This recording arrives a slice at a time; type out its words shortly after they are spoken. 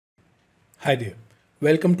Hi there.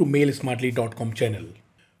 Welcome to mailsmartly.com channel.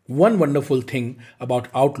 One wonderful thing about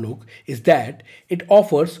Outlook is that it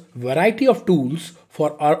offers variety of tools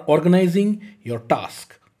for organizing your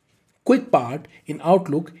task. Quick Part in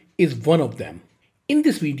Outlook is one of them. In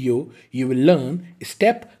this video, you will learn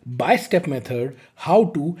step-by-step method how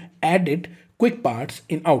to edit quick parts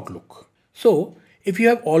in Outlook. So, if you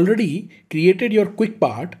have already created your quick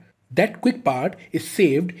part, that quick part is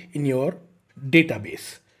saved in your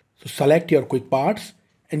database. So select your quick parts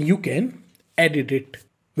and you can edit it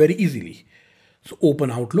very easily. So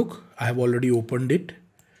open Outlook. I have already opened it.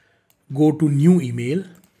 Go to new email.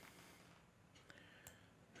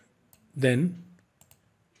 Then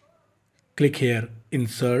click here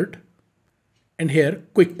insert and here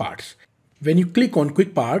quick parts. When you click on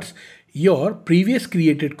quick parts, your previous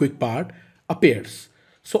created quick part appears.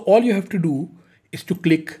 So all you have to do is to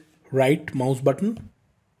click right mouse button,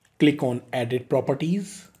 click on edit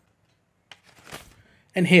properties,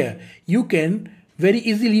 and here you can very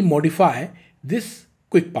easily modify this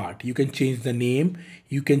quick part. You can change the name,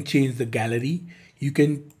 you can change the gallery, you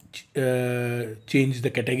can change the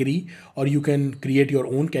category, or you can create your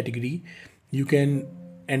own category. You can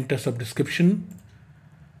enter some description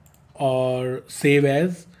or save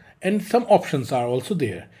as, and some options are also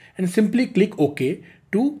there. And simply click OK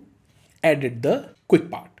to edit the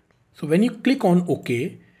quick part. So when you click on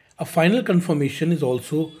OK, a final confirmation is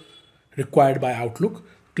also required by Outlook.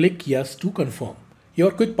 Click yes to confirm.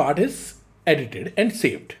 Your quick part is edited and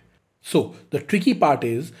saved. So the tricky part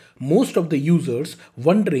is most of the users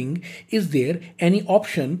wondering, is there any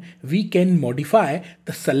option we can modify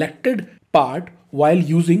the selected part while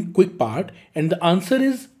using quick part? And the answer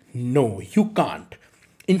is no, you can't.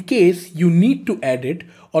 In case you need to edit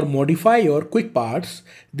or modify your quick parts,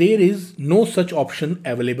 there is no such option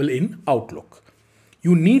available in Outlook.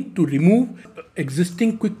 You need to remove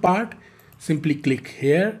existing quick part. Simply click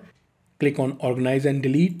here, click on organize and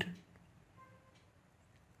delete,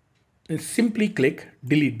 and simply click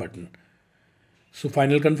delete button. So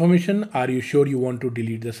final confirmation, are you sure you want to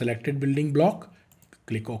delete the selected building block?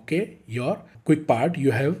 Click OK. Your quick part you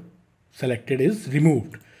have selected is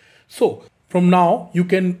removed. So from now you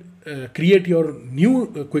can create your new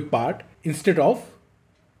quick part instead of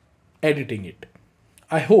editing it.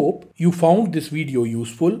 I hope you found this video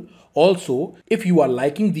useful. Also, if you are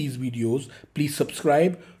liking these videos, please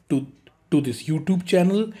subscribe to this YouTube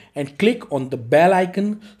channel and click on the bell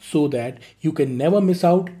icon so that you can never miss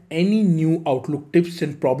out any new Outlook tips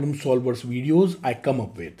and problem solvers videos I come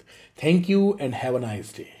up with. Thank you and have a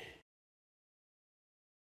nice day.